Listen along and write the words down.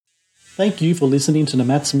Thank you for listening to the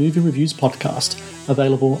Matt's Movie Reviews podcast,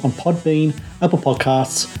 available on Podbean, Apple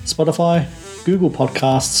Podcasts, Spotify, Google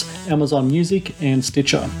Podcasts, Amazon Music, and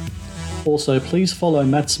Stitcher. Also, please follow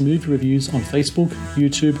Matt's Movie Reviews on Facebook,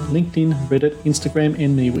 YouTube, LinkedIn, Reddit, Instagram,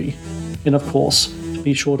 and MeWe. And of course,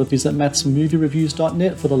 be sure to visit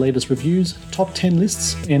mattsmoviereviews.net for the latest reviews, top 10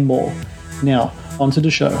 lists, and more. Now, on to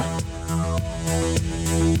the show.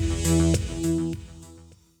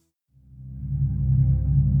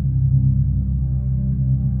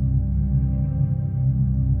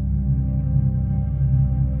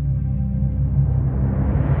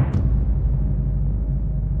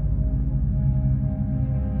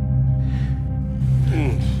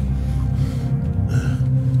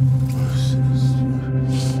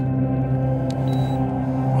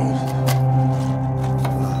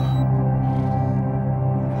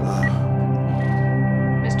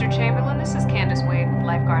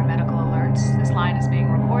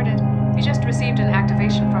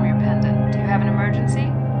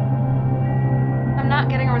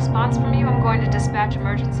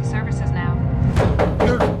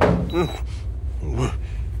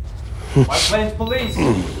 White Plains Police.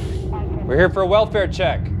 We're here for a welfare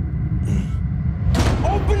check. Open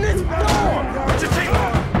this door!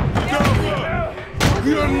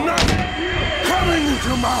 You're not coming into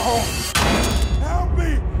my home! Help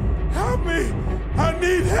me! Help me! I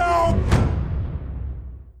need help!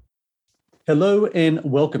 Hello and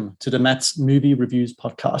welcome to the Matt's Movie Reviews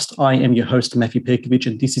podcast. I am your host, Matthew Perkovich,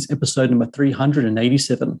 and this is episode number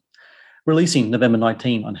 387. Releasing November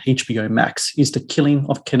 19 on HBO Max is The Killing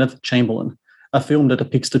of Kenneth Chamberlain, a film that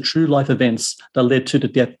depicts the true life events that led to the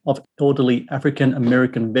death of elderly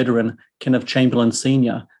African-American veteran Kenneth Chamberlain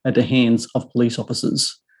Sr. at the hands of police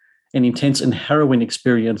officers. An intense and harrowing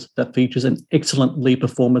experience that features an excellent lead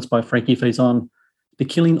performance by Frankie Faison. The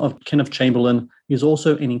Killing of Kenneth Chamberlain is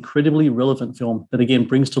also an incredibly relevant film that again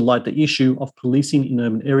brings to light the issue of policing in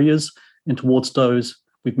urban areas and towards those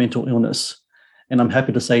with mental illness. And I'm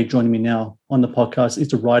happy to say joining me now on the podcast is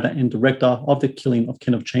the writer and director of The Killing of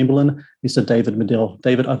Kenneth Chamberlain, Mr. David Medill.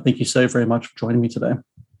 David, I thank you so very much for joining me today.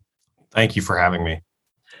 Thank you for having me.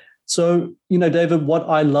 So, David, what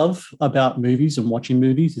I love about movies and watching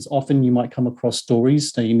movies is often you might come across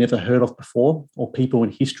stories that you never heard of before, or people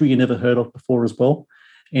in history you never heard of before as well.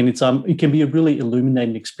 And it can be a really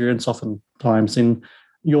illuminating experience oftentimes. In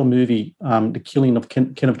your movie, The Killing of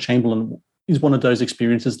Kenneth Chamberlain is one of those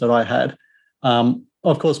experiences that I had.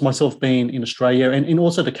 Of course, myself being in Australia, and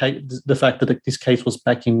also the fact that this case was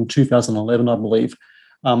back in 2011, I believe.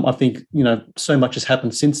 I think, so much has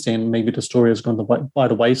happened since then. Maybe the story has gone by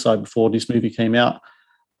the wayside before this movie came out.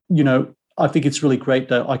 I think it's really great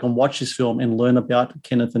that I can watch this film and learn about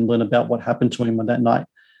Kenneth and learn about what happened to him on that night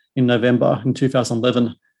in November in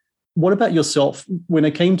 2011. What about yourself? When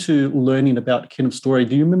it came to learning about Kenneth's story,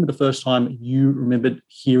 do you remember the first time you remembered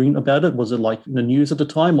hearing about it? Was it like in the news at the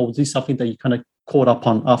time, or was this something that you kind of caught up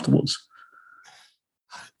on afterwards?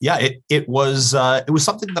 Yeah, it was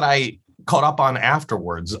something that I caught up on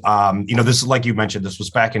afterwards. This, like you mentioned, this was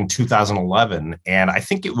back in 2011. And I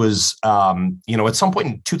think it was, at some point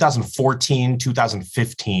in 2014,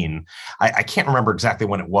 2015, I can't remember exactly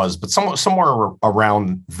when it was, but somewhere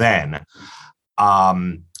around then,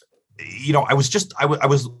 I was just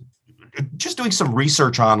doing some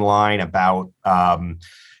research online about,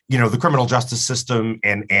 the criminal justice system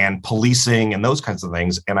and policing and those kinds of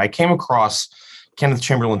things. And I came across Kenneth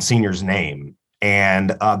Chamberlain Sr.'s name.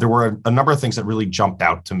 And there were a number of things that really jumped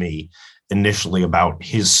out to me initially about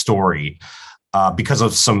his story because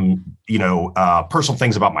of some, personal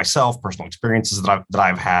things about myself, personal experiences that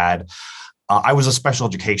I've had. I was a special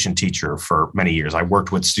education teacher for many years. I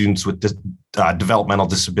worked with students with developmental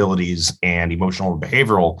disabilities and emotional and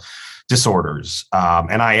behavioral disorders.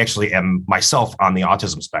 And I actually am myself on the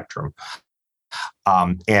autism spectrum.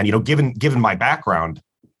 Given my background,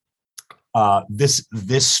 this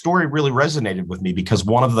story really resonated with me because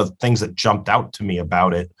one of the things that jumped out to me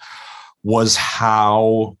about it was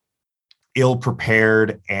how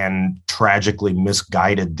ill-prepared and tragically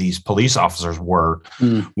misguided these police officers were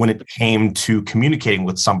when it came to communicating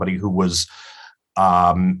with somebody who was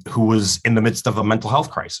in the midst of a mental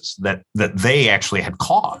health crisis that they actually had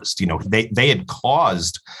caused. They had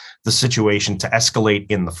caused the situation to escalate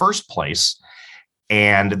in the first place,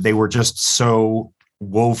 and they were just so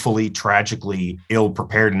woefully, tragically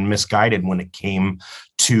ill-prepared and misguided when it came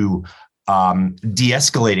to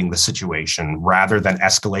de-escalating the situation rather than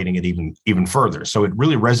escalating it even further. So it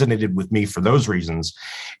really resonated with me for those reasons.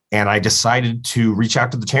 And I decided to reach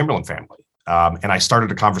out to the Chamberlain family. And I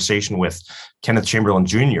started a conversation with Kenneth Chamberlain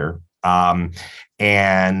Jr.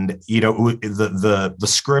 And the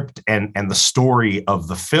script and the story of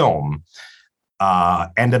the film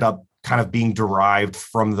ended up kind of being derived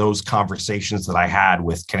from those conversations that I had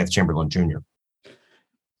with Kenneth Chamberlain Jr.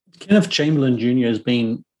 Kenneth Chamberlain Jr. has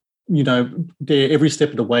been, there every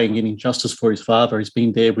step of the way in getting justice for his father. He's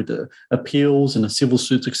been there with the appeals and the civil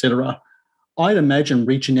suits, etc. I'd imagine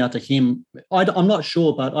reaching out to him, I'm not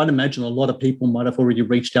sure, but I'd imagine a lot of people might have already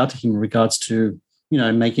reached out to him in regards to,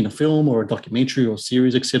 making a film or a documentary or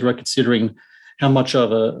series, etc., considering how much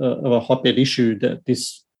of a hotbed issue that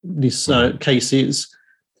this case is.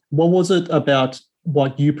 What was it about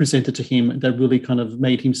what you presented to him that really kind of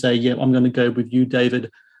made him say, yeah, I'm going to go with you, David?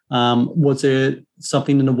 Was there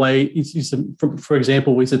something in a way, for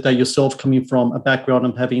example, is it that yourself coming from a background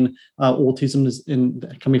of having autism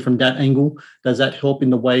and coming from that angle, does that help in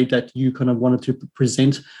the way that you kind of wanted to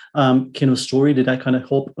present Kenneth's story? Did that kind of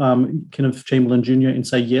help Kenneth Chamberlain Jr. and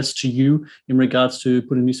say yes to you in regards to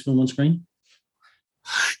putting this film on screen?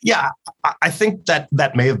 Yeah, I think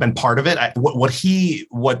that may have been part of it.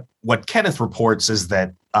 What Kenneth reports is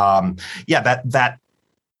that, that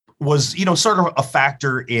was, sort of a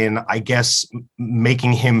factor in, I guess,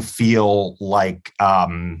 making him feel like,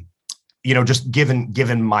 just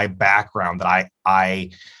given my background, that I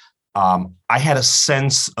had a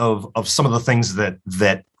sense of some of the things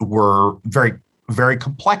that were very, very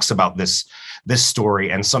complex about this story,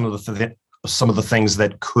 and some of the things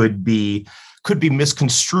that could be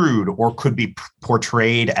misconstrued or could be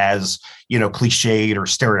portrayed as, cliched or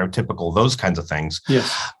stereotypical, those kinds of things.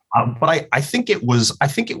 Yes. But I think it was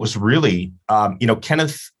really,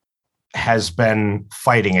 Kenneth has been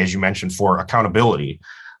fighting, as you mentioned, for accountability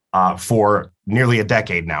for nearly a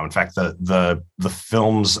decade now. In fact, the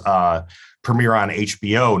film's premiere on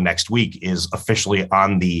HBO next week is officially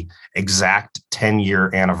on the exact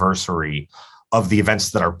 10-year anniversary of the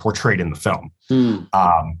events that are portrayed in the film.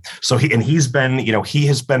 So he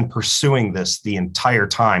has been pursuing this the entire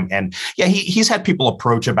time. And yeah, he's had people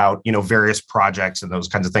approach about, various projects and those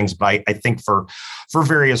kinds of things. But I think for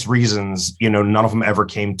various reasons, none of them ever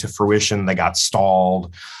came to fruition. They got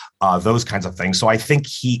stalled, those kinds of things. So I think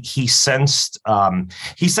he sensed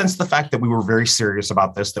the fact that we were very serious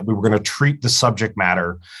about this, that we were going to treat the subject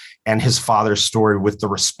matter and his father's story with the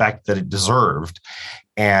respect that it deserved.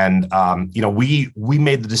 And, we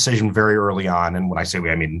made the decision very early on. And when I say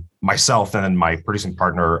we, I mean myself and then my producing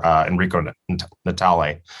partner, Enrico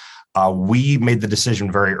Natale. We made the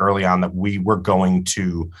decision very early on that we were going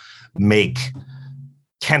to make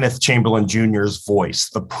Kenneth Chamberlain Jr.'s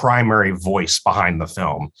voice the primary voice behind the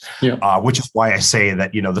film, which is why I say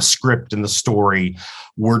that, the script and the story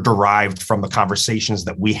were derived from the conversations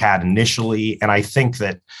that we had initially. And I think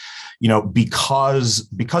that, because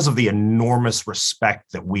of the enormous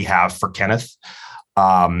respect that we have for Kenneth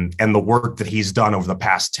and the work that he's done over the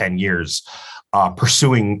past 10 years,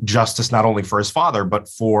 pursuing justice not only for his father, but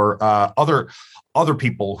for other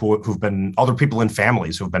people other people in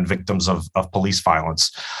families who have been victims of police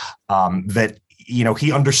violence, that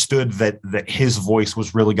he understood that his voice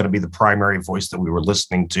was really going to be the primary voice that we were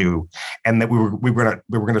listening to, and that we were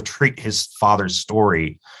going to treat his father's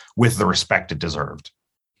story with the respect it deserved.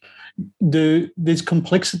 There's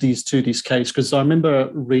complexities to this case, because I remember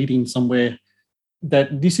reading somewhere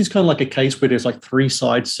that this is kind of like a case where there's like three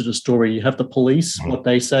sides to the story. You have the police, what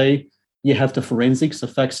they say, you have the forensics, the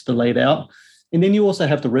facts that are laid out, and then you also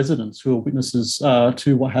have the residents who are witnesses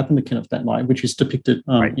to what happened to Kenneth that night, which is depicted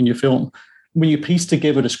in your film. When you piece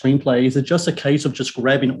together the screenplay, is it just a case of just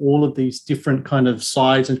grabbing all of these different kind of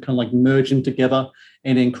sides and kind of like merging together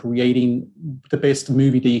and then creating the best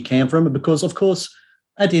movie that you can from it? Because, of course,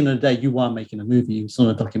 at the end of the day, you are making a movie. It's not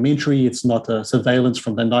a documentary. It's not a surveillance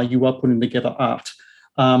from the night. You are putting together art.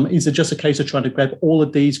 Is it just a case of trying to grab all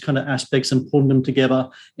of these kind of aspects and putting them together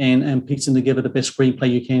and piecing together the best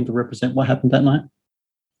screenplay you can to represent what happened that night?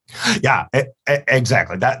 Yeah,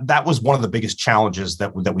 exactly. That was one of the biggest challenges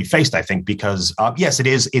that we faced, I think, because yes, it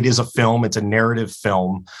is a film. It's a narrative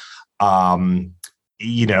film, so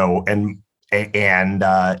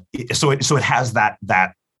it has that.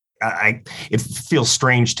 It feels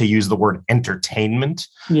strange to use the word entertainment,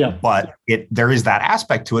 but there is that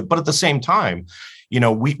aspect to it. But at the same time,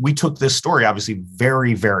 we took this story obviously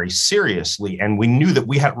very, very seriously, and we knew that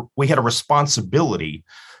we had a responsibility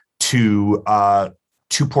to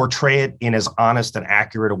portray it in as honest and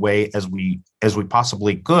accurate a way as we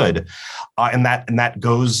possibly could, and that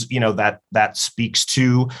goes, that speaks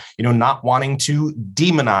to not wanting to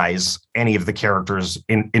demonize any of the characters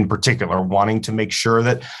in particular, wanting to make sure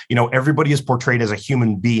that everybody is portrayed as a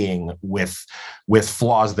human being with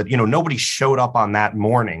flaws, that nobody showed up on that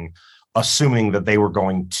morning assuming that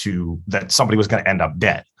that somebody was going to end up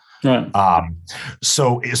dead. Right.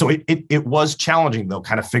 So it was challenging though,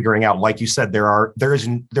 kind of figuring out, like you said,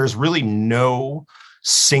 there's really no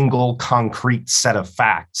single concrete set of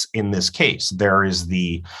facts in this case. There is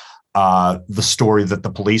the story that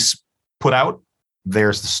the police put out.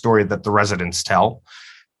 There's the story that the residents tell,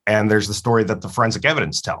 and there's the story that the forensic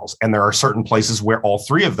evidence tells. And there are certain places where all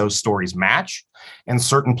three of those stories match, and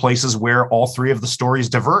certain places where all three of the stories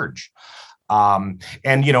diverge. And,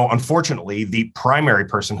 unfortunately, the primary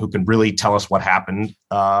person who can really tell us what happened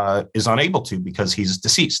is unable to, because he's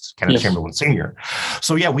deceased, Kenneth Chamberlain Sr.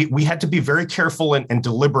 So, yeah, we had to be very careful and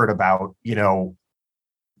deliberate about,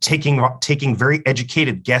 taking very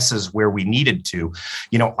educated guesses where we needed to,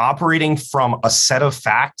 operating from a set of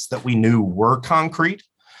facts that we knew were concrete.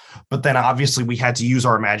 But then obviously we had to use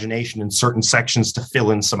our imagination in certain sections to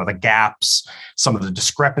fill in some of the gaps, some of the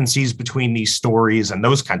discrepancies between these stories and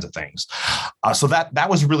those kinds of things. So that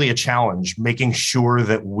was really a challenge, making sure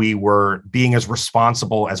that we were being as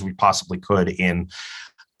responsible as we possibly could in,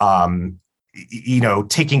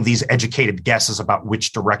 taking these educated guesses about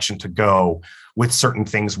which direction to go with certain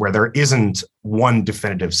things where there isn't one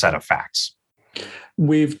definitive set of facts.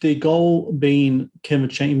 With the goal being Kevin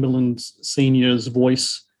Chamberlain Sr.'s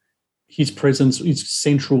voice, his presence is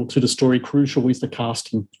central to the story. Crucial is the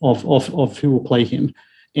casting of who will play him.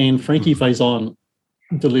 And Frankie Faison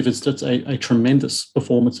delivers just a tremendous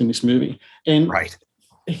performance in this movie. And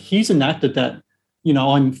he's an actor that,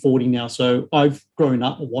 I'm 40 now, so I've grown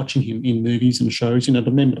up watching him in movies and shows. I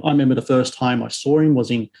remember the first time I saw him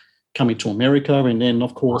was in Coming to America, and then,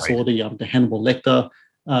 of course, all the Hannibal Lecter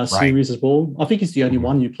series as well. I think he's the only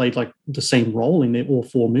one who played like the same role in all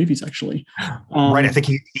four movies, actually. I think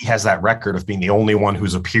he has that record of being the only one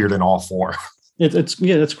who's appeared in all four. That's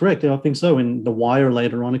correct. I think so. In The Wire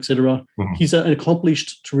later on, etc. Mm-hmm. He's an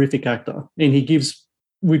accomplished, terrific actor, and he gives,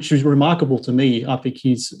 which is remarkable to me. I think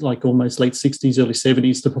he's like almost late 60s, early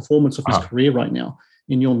 70s. The performance of his career right now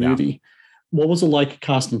in your movie. Yeah. What was it like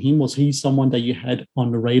casting him? Was he someone that you had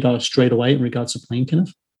on the radar straight away in regards to playing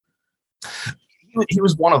Kenneth? He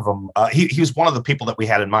was one of them. He was one of the people that we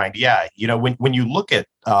had in mind. Yeah, when you look at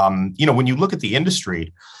the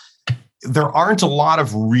industry, there aren't a lot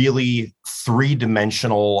of really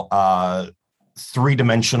three-dimensional,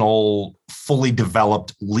 fully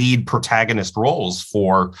developed lead protagonist roles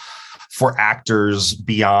for actors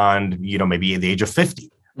beyond maybe the age of 50.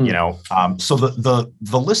 So the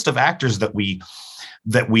list of actors that we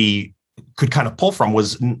could kind of pull from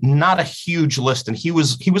was not a huge list, and he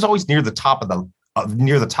was always near the top of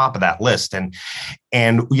that list. And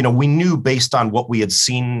we knew based on what we had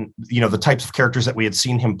seen, the types of characters that we had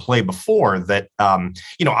seen him play before, that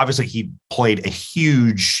obviously he played a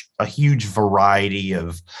huge variety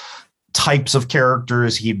of types of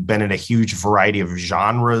characters. He'd been in a huge variety of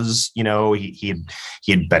genres. He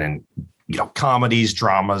had been in comedies,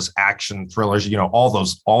 dramas, action, thrillers, all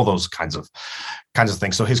those kinds of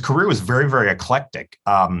things. So his career was very, very eclectic.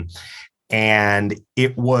 And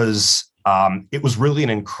it was really an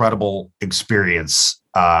incredible experience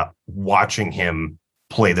watching him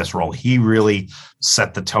play this role. He really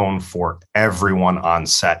set the tone for everyone on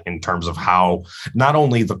set in terms of how not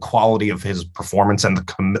only the quality of his performance and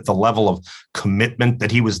the level of commitment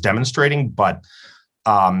that he was demonstrating, but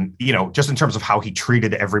just in terms of how he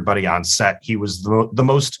treated everybody on set. He was the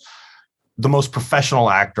most professional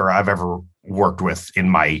actor I've ever worked with in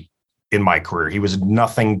my career. He was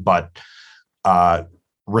nothing but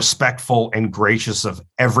respectful and gracious of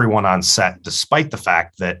everyone on set, despite the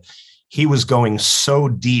fact that he was going so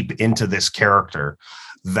deep into this character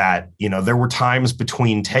that, there were times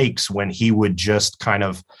between takes when he would just kind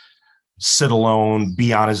of sit alone,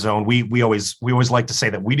 be on his own. We always like to say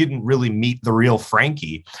that we didn't really meet the real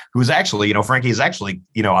Frankie, who's actually, Frankie is actually,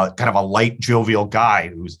 kind of a light, jovial guy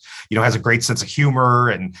who's, has a great sense of humor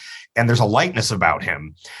and there's a lightness about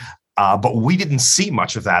him. But we didn't see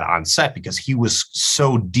much of that on set because he was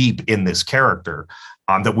so deep in this character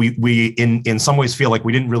that we in some ways feel like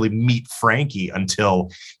we didn't really meet Frankie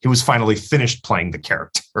until he was finally finished playing the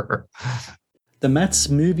character. The Matt's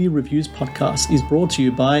Movie Reviews podcast is brought to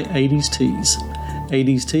you by 80s Tees.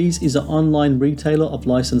 80s Tees is an online retailer of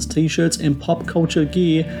licensed t-shirts and pop culture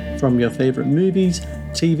gear from your favorite movies,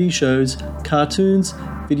 TV shows, cartoons,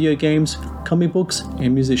 video games, comic books,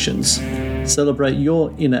 and musicians. Celebrate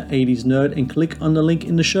your inner 80s nerd and click on the link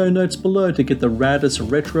in the show notes below to get the raddest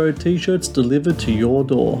retro t-shirts delivered to your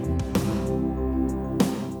door.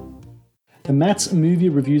 The Matt's Movie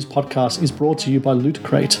Reviews podcast is brought to you by Loot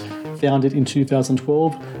Crate. Founded in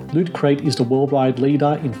 2012, Loot Crate is the worldwide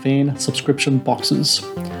leader in fan subscription boxes.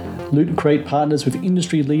 Loot Crate partners with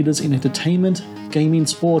industry leaders in entertainment, gaming,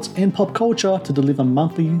 sports, and pop culture to deliver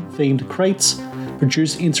monthly themed crates,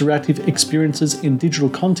 produce interactive experiences in digital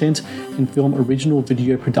content, and film original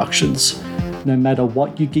video productions. No matter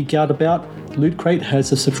what you geek out about, Loot Crate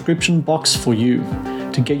has a subscription box for you.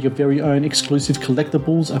 To get your very own exclusive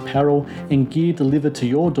collectibles, apparel, and gear delivered to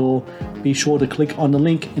your door, be sure to click on the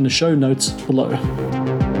link in the show notes below.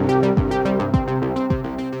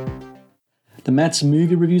 The Matt's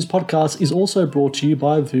Movie Reviews podcast is also brought to you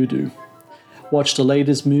by Vudu. Watch the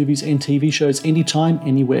latest movies and TV shows anytime,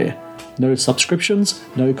 anywhere. No subscriptions,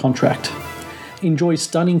 no contract. Enjoy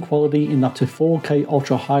stunning quality in up to 4K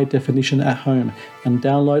ultra high definition at home and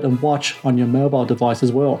download and watch on your mobile device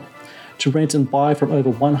as well. To rent and buy from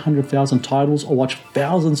over 100,000 titles or watch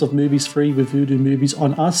thousands of movies free with Vudu Movies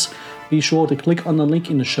on us, be sure to click on the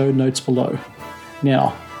link in the show notes below.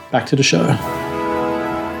 Now, back to the show.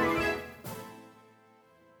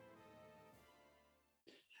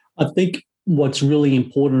 I think what's really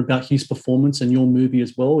important about his performance and your movie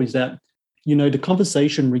as well is that, you know, the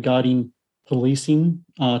conversation regarding policing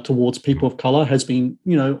towards people of color has been,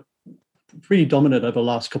 you know, pretty dominant over the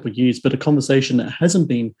last couple of years, but a conversation that hasn't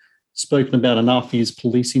been spoken about enough is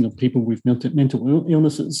policing of people with mental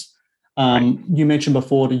illnesses. Right. You mentioned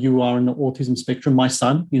before that you are on the autism spectrum. My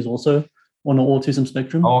son is also on the autism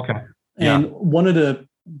spectrum. Oh, okay. Yeah. And one of the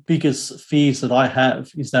biggest fears that I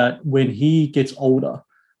have is that when he gets older,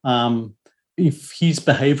 if his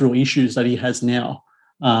behavioral issues that he has now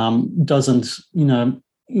doesn't, you know,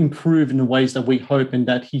 improve in the ways that we hope, and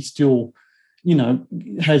that he still, you know,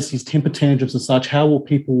 has his temper tantrums and such, how will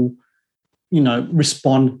people, you know,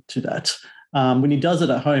 respond to that? When he does it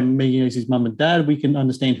at home, me as his mum and dad, we can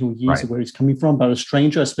understand who he is right. and where he's coming from. But a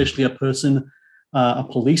stranger, especially a person, a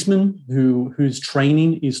policeman whose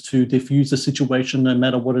training is to diffuse the situation no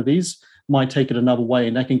matter what it is, might take it another way,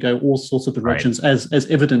 and that can go all sorts of directions, right. as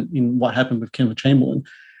evident in what happened with Kenneth Chamberlain.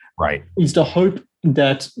 Right. Is the hope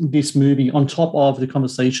that this movie, on top of the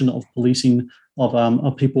conversation of policing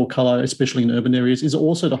of people of color, especially in urban areas, is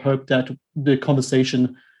also the hope that the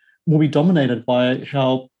conversation will be dominated by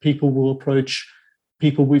how people will approach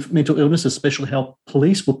people with mental illnesses, especially how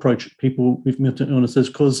police will approach people with mental illnesses,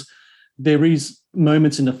 because there is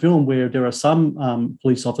moments in the film where there are some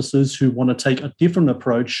police officers who want to take a different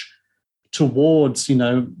approach towards, you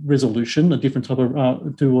know, resolution, a different type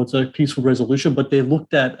of towards a peaceful resolution, but they're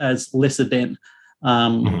looked at as lesser than.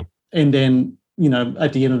 And then, you know,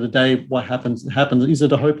 at the end of the day, what happens. Is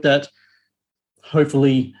it a hope that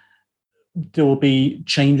hopefully there will be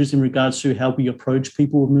changes in regards to how we approach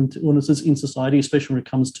people with mental illnesses in society, especially when it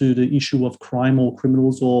comes to the issue of crime or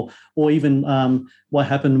criminals, or even what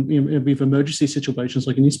happened with emergency situations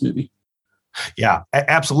like in this movie? Yeah,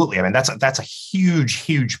 absolutely. I mean, that's a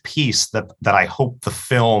huge piece that I hope the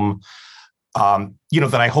film,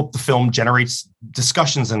 that I hope the film generates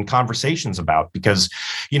discussions and conversations about, because,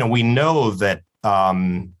 you know, we know that,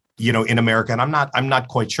 in America, and I'm not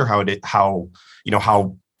quite sure how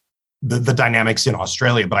the dynamics in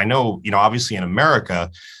Australia, but I know, you know, obviously in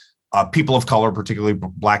America, people of color, particularly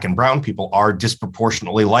Black and brown people, are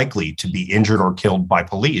disproportionately likely to be injured or killed by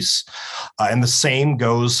police. And the same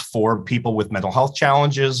goes for people with mental health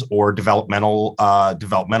challenges or developmental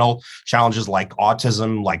challenges like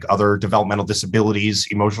autism, like other developmental disabilities,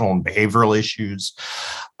 emotional and behavioral issues.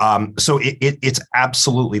 So it's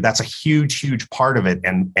absolutely, that's a huge part of it.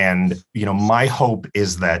 And, you know, my hope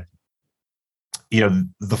is that, you know,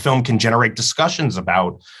 the film can generate discussions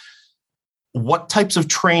about what types of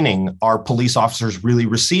training are police officers really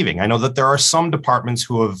receiving. I know that there are some departments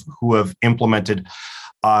who have implemented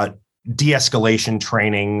de-escalation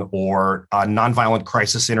training or nonviolent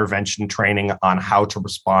crisis intervention training on how to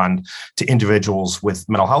respond to individuals with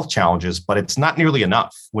mental health challenges, but it's not nearly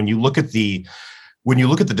enough. When you look at the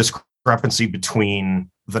discrepancy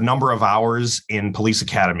between the number of hours in police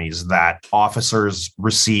academies that officers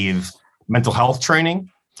receive mental health training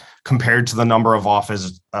compared to the number of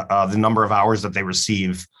hours that they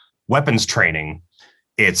receive weapons training,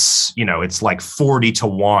 it's like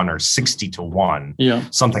 40-1 or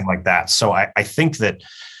 60-1, something like that. So I think that,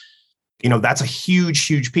 you know, that's a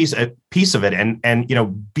huge piece of it. And, you know,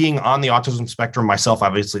 being on the autism spectrum myself,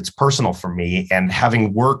 obviously it's personal for me, and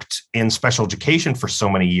having worked in special education for so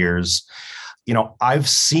many years, you know, I've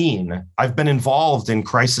been involved in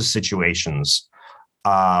crisis situations,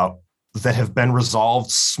 that have been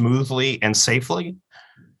resolved smoothly and safely.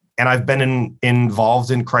 And I've been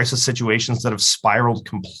involved in crisis situations that have spiraled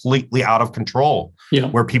completely out of control,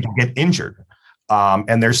 where people get injured.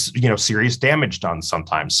 And there's, serious damage done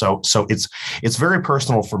sometimes. So it's very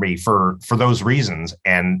personal for me for those reasons.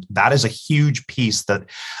 And that is a huge piece that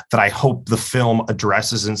I hope the film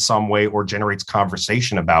addresses in some way or generates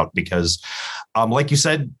conversation about, because like you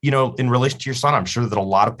said, in relation to your son, I'm sure that a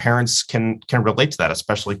lot of parents can relate to that,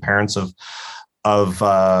 especially parents of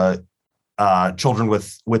children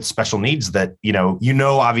with special needs that,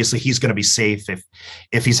 obviously he's going to be safe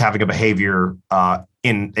if he's having a behavior at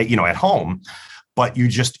home. But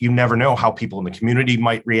you never know how people in the community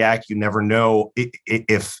might react. You never know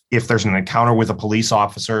if there's an encounter with a police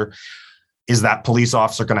officer, is that police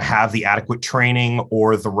officer going to have the adequate training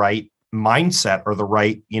or the right mindset or the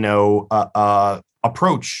right,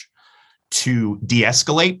 approach to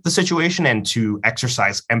de-escalate the situation and to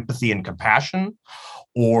exercise empathy and compassion,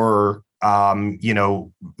 or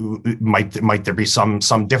might there be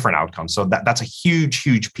some different outcome? So that's a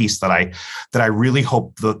huge piece that I really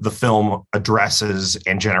hope the film addresses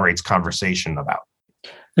and generates conversation about.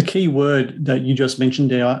 The key word that you just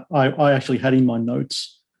mentioned there, I actually had in my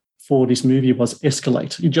notes for this movie was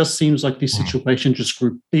escalate. It just seems like this situation just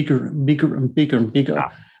grew bigger and bigger and bigger and bigger.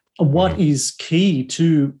 Yeah. What is key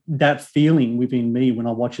to that feeling within me when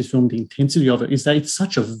I watch this film, the intensity of it, is that it's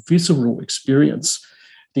such a visceral experience.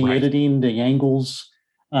 The editing, the angles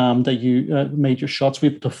that you made your shots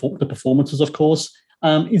with, the performances, of course.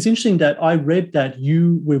 It's interesting that I read that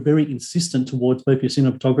you were very insistent towards both your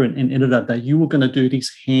cinematographer and editor that you were going to do this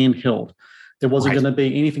handheld. There wasn't going to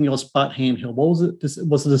be anything else but handheld. What was it?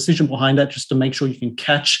 Was the decision behind that just to make sure you can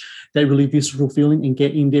catch that really visceral feeling and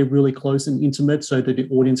get in there really close and intimate so that the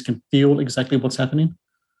audience can feel exactly what's happening?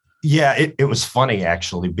 Yeah, it was funny,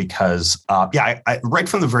 actually, because, I right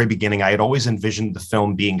from the very beginning, I had always envisioned the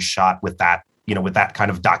film being shot with that, with that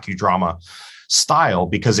kind of docudrama style,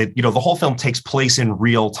 because the whole film takes place in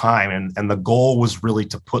real time. And the goal was really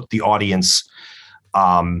to put the audience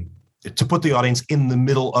in the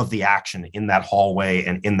middle of the action in that hallway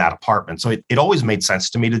and in that apartment. So it always made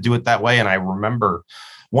sense to me to do it that way. And I remember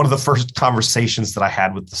one of the first conversations that I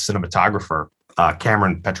had with the cinematographer,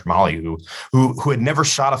 Cameron Petramali, who had never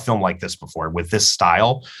shot a film like this before with this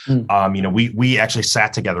style. We actually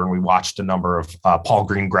sat together and we watched a number of Paul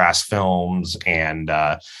Greengrass films and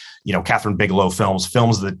Catherine Bigelow films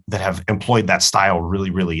that have employed that style really,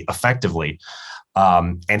 really effectively.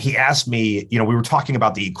 And he asked me, we were talking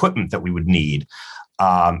about the equipment that we would need.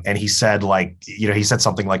 And he said, he said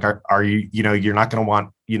something like, are you, you're not going to want,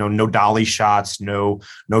 no dolly shots, no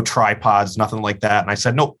tripods, nothing like that. And I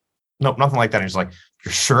said, Nope, nothing like that. And he's like,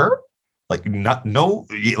 you're sure? Like, no,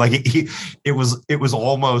 like it was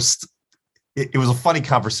almost, it was a funny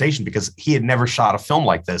conversation because he had never shot a film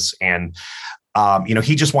like this. And,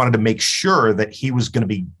 he just wanted to make sure that he was going to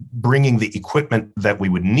be bringing the equipment that we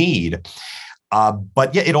would need.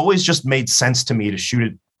 But yeah, it always just made sense to me to shoot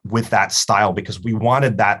it with that style because we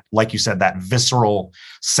wanted that, like you said, that visceral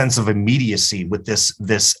sense of immediacy with this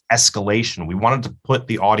escalation. We wanted to put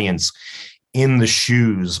the audience in the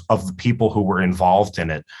shoes of the people who were involved in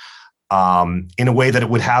it, in a way that it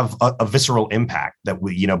would have a visceral impact that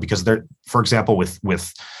we, because there, for example, with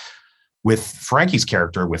Frankie's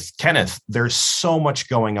character, with Kenneth, there's so much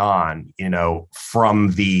going on,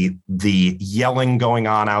 from the yelling going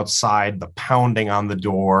on outside, the pounding on the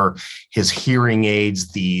door, his hearing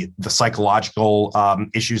aids, the psychological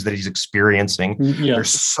issues that he's experiencing. Yeah.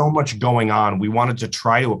 There's so much going on. We wanted to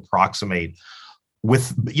try to approximate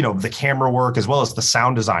with, the camera work as well as the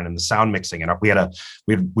sound design and the sound mixing. And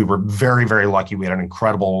we were very, very lucky. We had an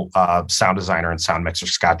incredible sound designer and sound mixer,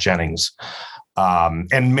 Scott Jennings,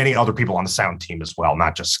 and many other people on the sound team as well,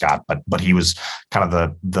 not just Scott, but he was kind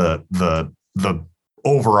of the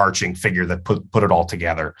overarching figure that put it all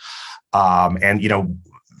together. And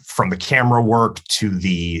from the camera work to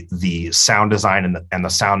the sound design and the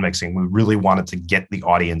sound mixing, we really wanted to get the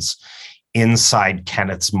audience inside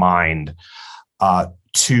Kenneth's mind,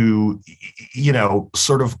 to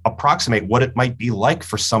sort of approximate what it might be like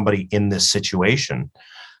for somebody in this situation.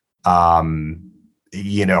 How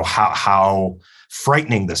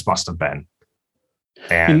frightening this must have been,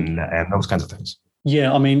 and those kinds of things.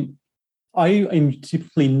 Yeah, I mean, I am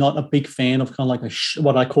typically not a big fan of kind of like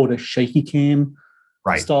what I call a shaky cam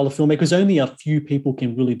style of filmmaking, because only a few people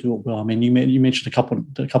can really do it well. I mean, you mentioned a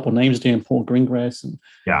couple of names there, Paul Greengrass and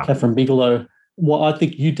Catherine Bigelow. What I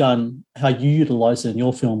think how you utilized it in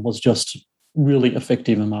your film was just really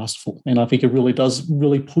effective and masterful, and I think it really does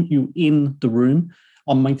put you in the room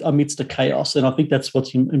amidst the chaos. And I think that's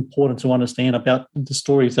what's important to understand about the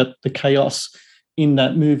story, is that the chaos in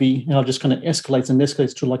that movie just kind of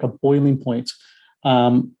escalates to like a boiling point.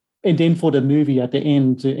 And then for the movie at the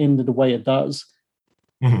end, to end the way it does,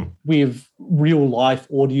 with real life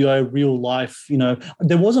audio, real life,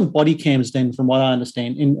 there wasn't body cams then from what I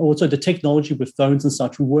understand. And also the technology with phones and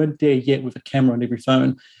such, we weren't there yet with a camera on every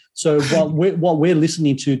phone. So what we're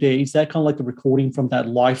listening to there, is that kind of like the recording from that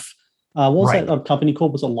life. What was that company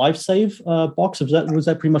called? Was it LifeSave box? Was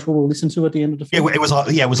that pretty much what we'll listen to at the end of the film? It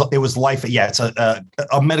was Life. Yeah, it's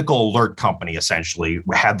a medical alert company essentially.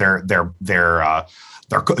 Had their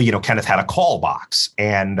Kenneth had a call box,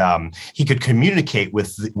 and he could communicate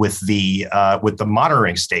with the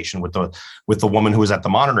monitoring station, with the woman who was at the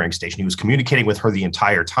monitoring station. He was communicating with her the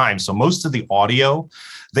entire time. So most of the audio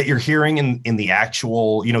that you're hearing in the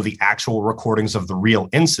actual recordings of the real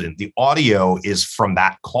incident, the audio is from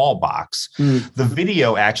that call box. The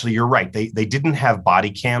video, actually, you're right. They didn't have body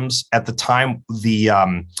cams at the time.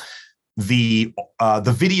 The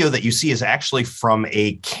video that you see is actually from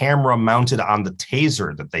a camera mounted on the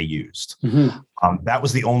taser that they used. That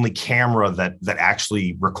was the only camera that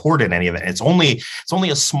actually recorded any of it. It's only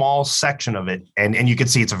a small section of it, and you can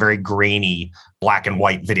see it's a very grainy black and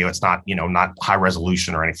white video. It's not not high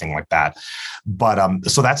resolution or anything like that. But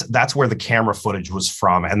so that's where the camera footage was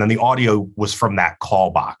from, and then the audio was from that call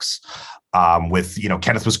box. With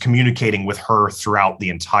Kenneth was communicating with her throughout the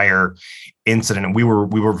entire incident, and we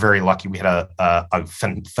were very lucky. We had a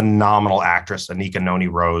phenomenal actress, Anika Noni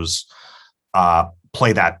Rose,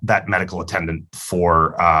 play that medical attendant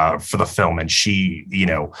for the film, and she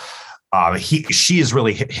she is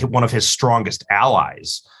really hit one of his strongest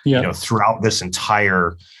allies. Throughout this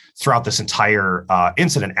entire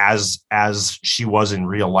incident, as she was in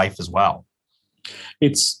real life as well.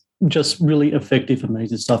 It's just really effective,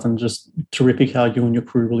 amazing stuff, and just terrific how you and your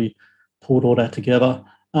crew really pulled all that together.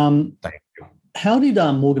 Thank you. How did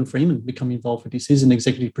Morgan Freeman become involved with this? He's an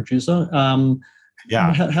executive producer. How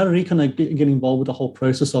did he kind of get involved with the whole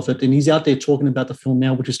process of it? And he's out there talking about the film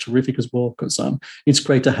now, which is terrific as well, because it's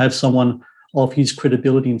great to have someone of his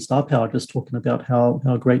credibility and star power just talking about how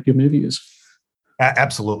great your movie is.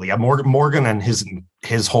 Absolutely. Morgan and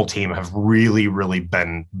his whole team have really, really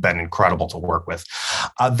been incredible to work with.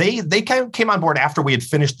 They came on board after we had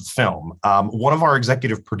finished the film. One of our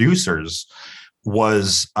executive producers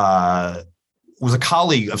was a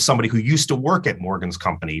colleague of somebody who used to work at Morgan's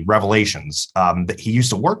company, Revelations. That he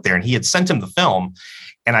used to work there, and he had sent him the film.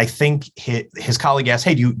 And I think his colleague asked,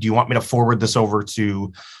 "Hey, do you want me to forward this over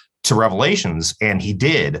to Revelations?" And he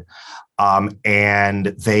did. And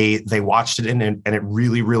they watched it and it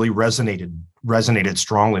really, really resonated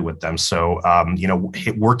strongly with them. So,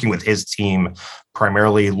 working with his team,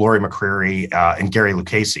 primarily Laurie McCreary and Gary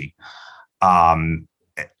Lucchese,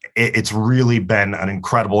 it's really been an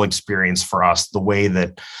incredible experience for us. The way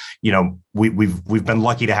that, we've been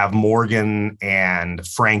lucky to have Morgan and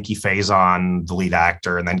Frankie Faison, the lead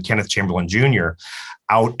actor, and then Kenneth Chamberlain Jr.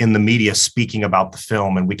 out in the media speaking about the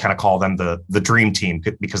film, and we kind of call them the dream team,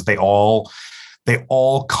 because they all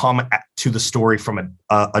come to the story from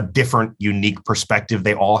a different, unique perspective.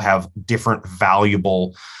 They all have different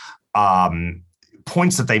valuable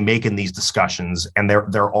points that they make in these discussions, and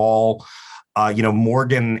they're all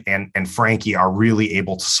Morgan and Frankie are really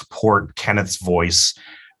able to support Kenneth's voice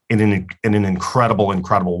in an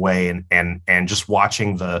incredible way, and just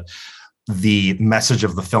watching the message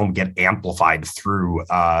of the film get amplified through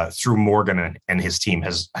Morgan and his team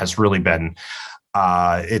has really been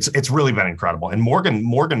it's really been incredible. And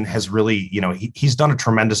Morgan has really, he's done a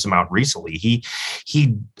tremendous amount recently.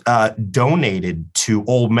 He donated to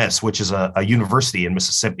Ole Miss, which is a university in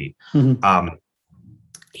Mississippi.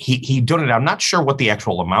 He donated, I'm not sure what the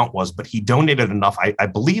actual amount was, but he donated enough. I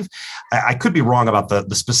believe, I could be wrong about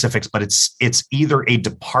the specifics, but it's either a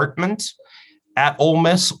department at Ole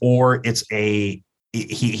Miss, or it's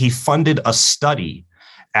he funded a study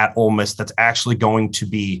at Ole Miss that's actually going to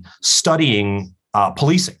be studying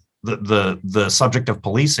policing, the subject of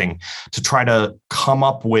policing, to try to come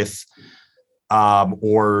up with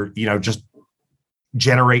or just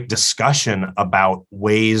generate discussion about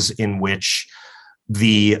ways in which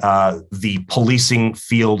the policing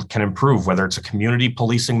field can improve, whether it's a community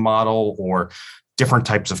policing model or different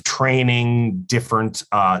types of training, different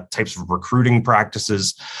types of recruiting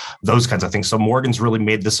practices, those kinds of things. So Morgan's really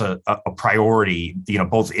made this a priority,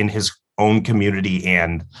 both in his own community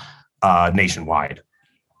and nationwide.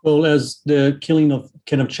 Well, as the killing of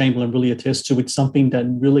Kenneth Chamberlain really attests to, it's something that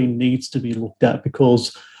really needs to be looked at,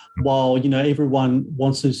 because while, everyone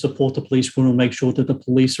wants to support the police, we want to make sure that the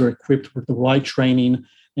police are equipped with the right training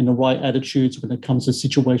and the right attitudes when it comes to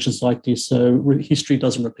situations like this, so history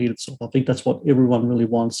doesn't repeat itself. I think that's what everyone really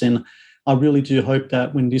wants. And I really do hope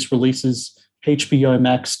that when this releases HBO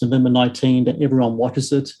Max November 19, that everyone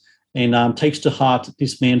watches it and takes to heart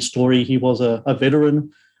this man's story. He was a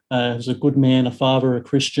veteran, he was a good man, a father, a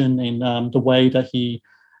Christian, and the way that he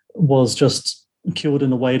was just killed in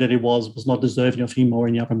the way that he was not deserving of him or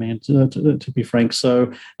any other man, to be frank.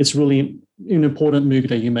 So it's really an important movie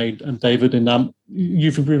that you made, David, and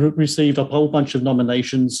you've received a whole bunch of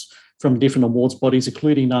nominations from different awards bodies,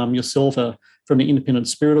 including yourself from the Independent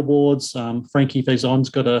Spirit Awards. Frankie Faison's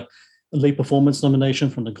got a lead performance nomination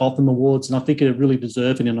from the Gotham Awards, and I think it really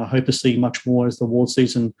deserves it, and I hope to see much more as the award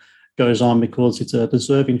season goes on, because it's a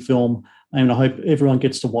deserving film, and I hope everyone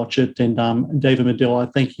gets to watch it. And David Medill, I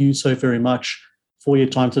thank you so very much for your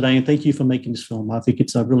time today, and thank you for making this film. I think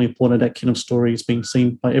it's really important that Kenneth's story is being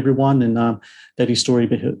seen by everyone, and that his story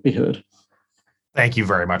be heard. Thank you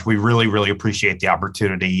very much. We really, really appreciate the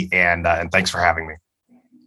opportunity, and thanks for having me.